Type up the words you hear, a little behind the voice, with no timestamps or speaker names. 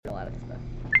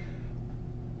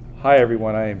Hi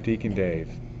everyone, I am Deacon Dave,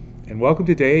 and welcome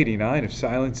to day 89 of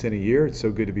Silence in a Year. It's so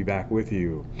good to be back with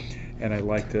you, and I'd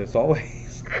like to, as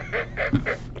always,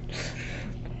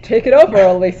 take it over,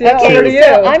 Alicia. Okay, Over to you.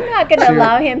 so I'm not going to Cheers.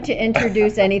 allow him to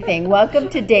introduce anything. Welcome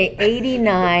to day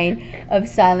 89 of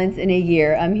Silence in a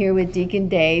Year. I'm here with Deacon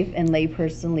Dave and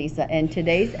layperson Lisa, and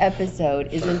today's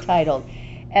episode is entitled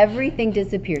Everything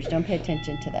Disappears. Don't pay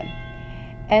attention to them.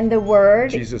 And the word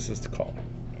Jesus is the call.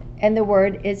 and the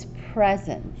word is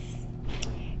presence.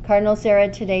 Cardinal Sarah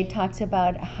today talks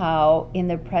about how in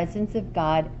the presence of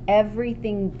God,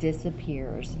 everything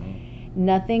disappears.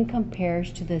 Nothing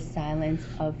compares to the silence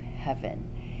of heaven.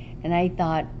 And I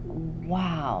thought,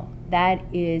 wow, that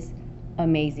is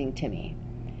amazing to me.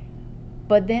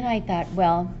 But then I thought,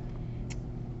 well,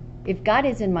 if God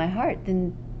is in my heart,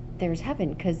 then there's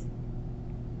heaven, because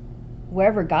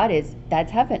wherever God is,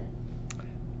 that's heaven.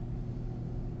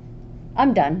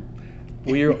 I'm done.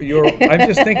 Well, I'm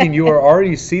just thinking you are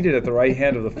already seated at the right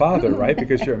hand of the Father, right?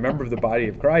 Because you're a member of the body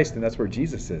of Christ, and that's where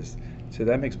Jesus is. So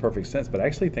that makes perfect sense. But I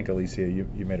actually think, Alicia, you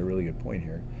made a really good point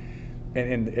here.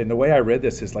 And the way I read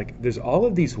this is like there's all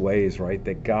of these ways, right,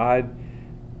 that God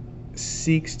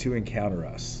seeks to encounter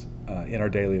us in our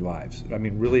daily lives. I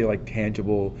mean, really like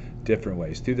tangible, different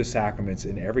ways, through the sacraments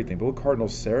and everything. But what Cardinal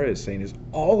Sarah is saying is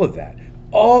all of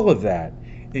that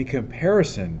in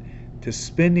comparison to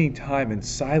spending time in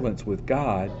silence with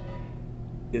God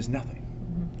is nothing.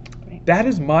 Right. That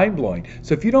is mind-blowing.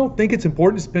 So if you don't think it's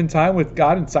important to spend time with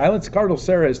God in silence, Cardinal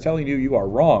Sarah is telling you you are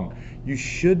wrong. You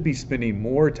should be spending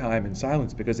more time in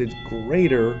silence because it's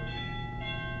greater.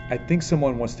 I think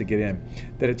someone wants to get in,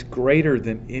 that it's greater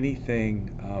than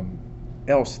anything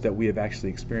else that we have actually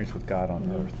experienced with God on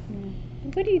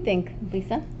earth. What do you think,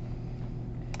 Lisa?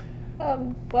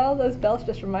 Well, those bells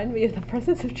just remind me of the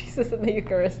presence of Jesus in the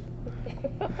Eucharist.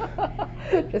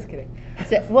 Just kidding.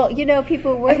 So, well, you know,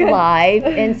 people, we're live,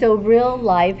 and so real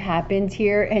life happens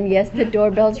here. And yes, the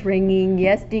doorbell's ringing.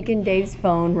 Yes, Deacon Dave's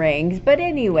phone rings. But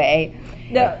anyway.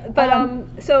 No,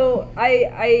 but so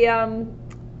I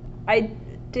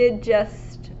did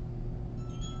just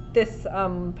this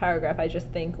paragraph. I just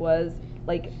think was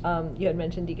like you had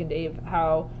mentioned, Deacon Dave,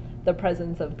 how the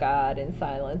presence of God in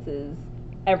silence is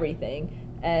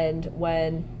everything, and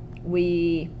when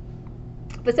we.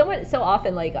 But so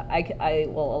often, like I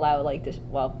will allow like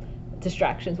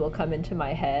distractions will come into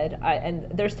my head.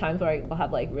 And there's times where I will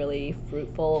have like really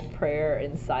fruitful prayer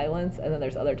in silence, and then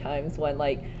there's other times when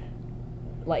like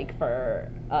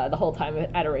for the whole time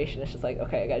of adoration, it's just like,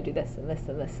 okay, I got to do this and this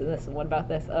and this and this, and what about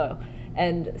this? Oh,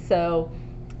 and so,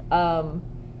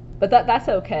 but that's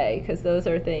okay, because those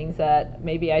are things that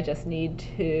maybe I just need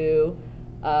to.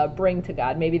 Bring to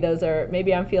God. Maybe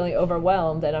I'm feeling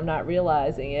overwhelmed and I'm not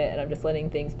realizing it, and I'm just letting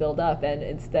things build up, and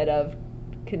instead of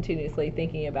continuously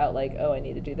thinking about like, oh, I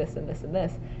need to do this and this and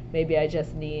this, maybe I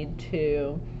just need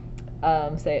to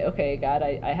say, okay, God,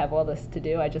 I have all this to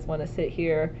do. I just want to sit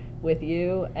here with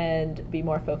you and be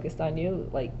more focused on you.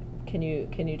 Like, can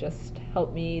you just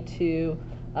help me to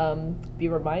be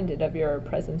reminded of your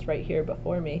presence right here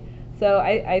before me? So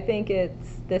I think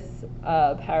it's this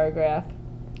paragraph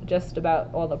just about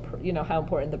all the, how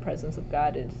important the presence of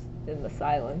God is in the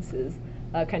silence is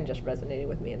kind of just resonating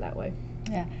with me in that way.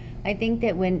 Yeah, I think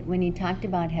that when you talked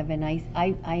about heaven,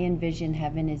 I envision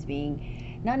heaven as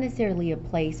being not necessarily a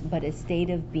place, but a state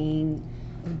of being,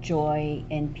 joy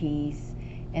and peace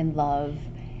and love.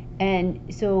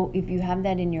 And so if you have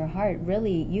that in your heart,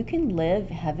 really, you can live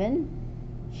heaven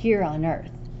here on earth,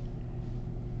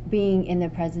 being in the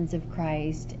presence of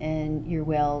Christ and your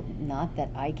will. Not that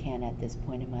I can at this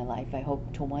point in my life, I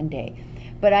hope to one day,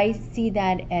 but I see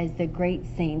that as the great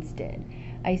saints did.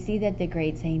 I see that the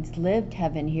great saints lived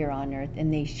heaven here on earth,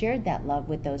 and they shared that love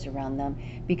with those around them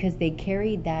because they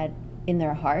carried that in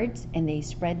their hearts and they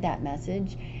spread that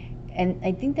message. And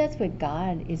I think that's what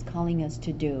God is calling us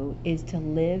to do, is to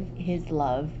live his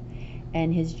love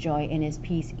and his joy and his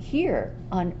peace here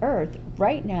on earth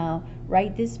right now,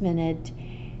 right this minute,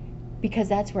 because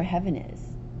that's where heaven is.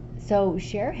 So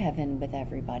share heaven with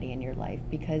everybody in your life,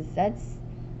 because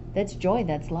that's joy,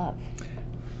 that's love.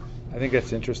 I think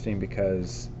that's interesting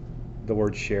because the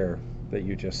word share that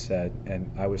you just said,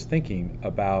 and I was thinking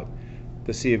about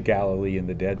the Sea of Galilee and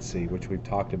the Dead Sea, which we've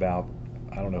talked about.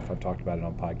 I don't know if I've talked about it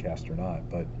on podcast or not,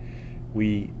 but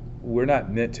we're not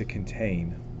meant to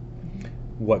contain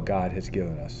what God has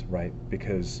given us, right?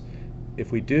 Because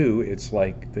if we do, it's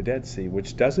like the Dead Sea,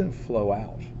 which doesn't flow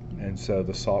out. And so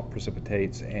the salt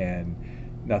precipitates and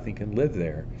nothing can live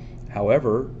there.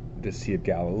 However, the Sea of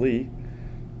Galilee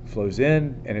flows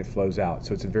in and it flows out.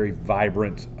 So it's a very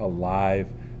vibrant, alive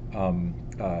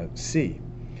sea.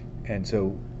 And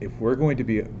so if we're going to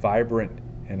be vibrant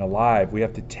and alive, we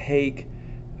have to take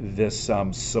this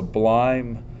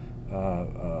sublime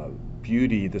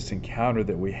beauty, this encounter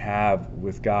that we have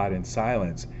with God in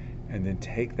silence, and then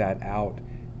take that out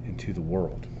into the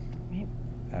world. Right.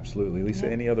 Absolutely. Lisa,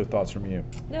 Yeah. any other thoughts from you?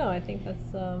 No, I think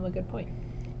that's a good point.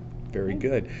 Very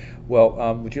good.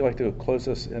 Well, would you like to close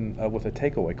us in with a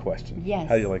takeaway question? Yes.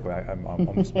 How do you like that? I'm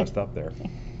almost messed up there.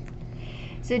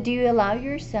 So do you allow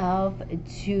yourself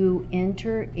to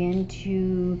enter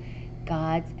into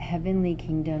God's heavenly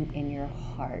kingdom in your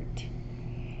heart?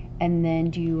 And then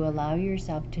do you allow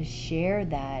yourself to share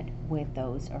that with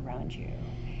those around you?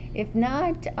 If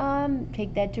not,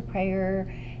 take that to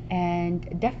prayer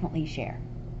and definitely share.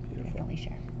 Beautiful. Definitely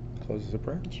share. Close us a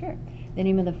prayer. Sure. In the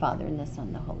name of the Father, and the Son,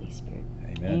 and the Holy Spirit.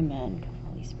 Amen. Amen.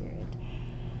 Come, Holy Spirit.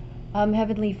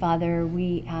 Heavenly Father,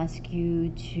 we ask you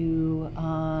to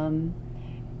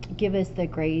give us the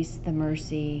grace, the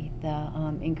mercy, the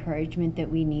encouragement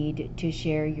that we need to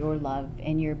share your love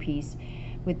and your peace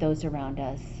with those around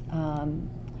us.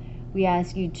 We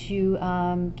ask you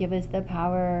to give us the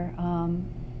power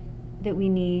that we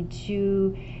need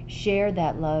to share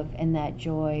that love and that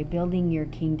joy, building your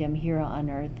kingdom here on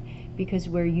earth, because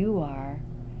where you are,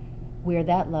 where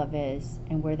that love is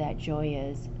and where that joy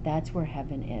is, that's where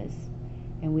heaven is.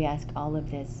 And we ask all of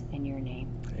this in your name.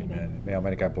 Amen. May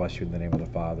Almighty God bless you in the name of the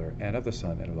Father, and of the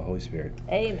Son, and of the Holy Spirit.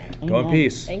 Amen. Go in Amen.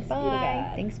 peace. Thanks be to Bye.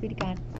 God. Thanks be to God.